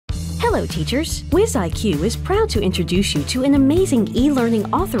Hello teachers! WizIQ is proud to introduce you to an amazing e-learning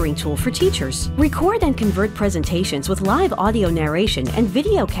authoring tool for teachers. Record and convert presentations with live audio narration and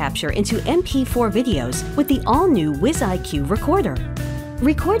video capture into MP4 videos with the all-new WizIQ Recorder.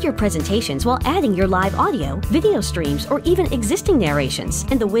 Record your presentations while adding your live audio, video streams, or even existing narrations,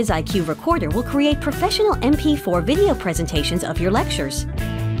 and the WizIQ Recorder will create professional MP4 video presentations of your lectures.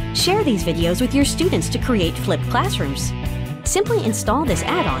 Share these videos with your students to create flipped classrooms. Simply install this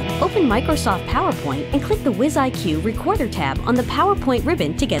add-on, open Microsoft PowerPoint, and click the WizIQ Recorder tab on the PowerPoint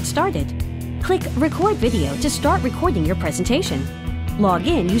ribbon to get started. Click Record Video to start recording your presentation. Log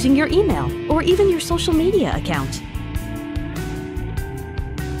in using your email or even your social media account.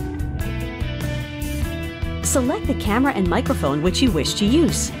 Select the camera and microphone which you wish to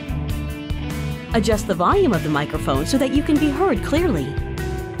use. Adjust the volume of the microphone so that you can be heard clearly.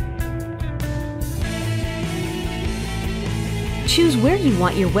 Choose where you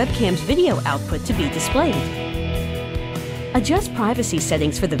want your webcam's video output to be displayed. Adjust privacy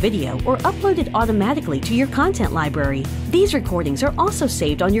settings for the video or upload it automatically to your content library. These recordings are also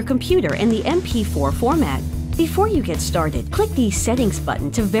saved on your computer in the MP4 format. Before you get started, click the Settings button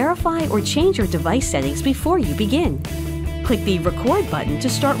to verify or change your device settings before you begin. Click the Record button to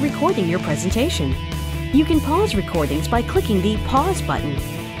start recording your presentation. You can pause recordings by clicking the Pause button.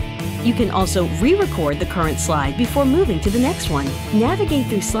 You can also re-record the current slide before moving to the next one. Navigate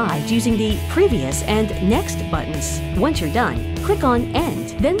through slides using the Previous and Next buttons. Once you're done, click on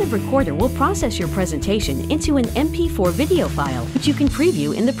End. Then the recorder will process your presentation into an MP4 video file, which you can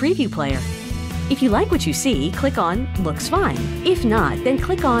preview in the preview player. If you like what you see, click on Looks Fine. If not, then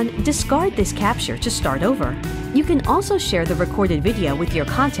click on Discard this capture to start over. You can also share the recorded video with your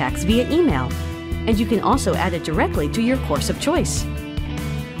contacts via email, and you can also add it directly to your course of choice.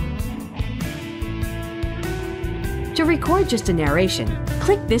 To record just a narration,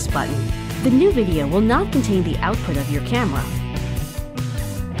 click this button. The new video will not contain the output of your camera.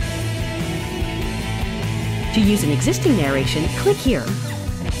 To use an existing narration, click here.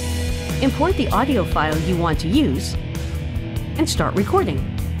 Import the audio file you want to use, and start recording.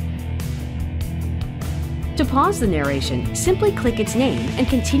 To pause the narration, simply click its name and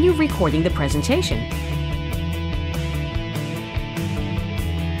continue recording the presentation.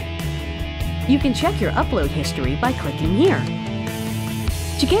 You can check your upload history by clicking here.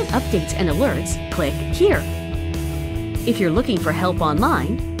 To get updates and alerts, click here. If you're looking for help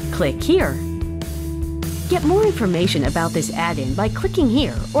online, click here. Get more information about this add-in by clicking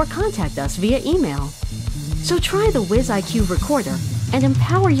here or contact us via email. So try the WizIQ Recorder and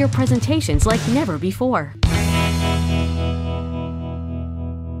empower your presentations like never before.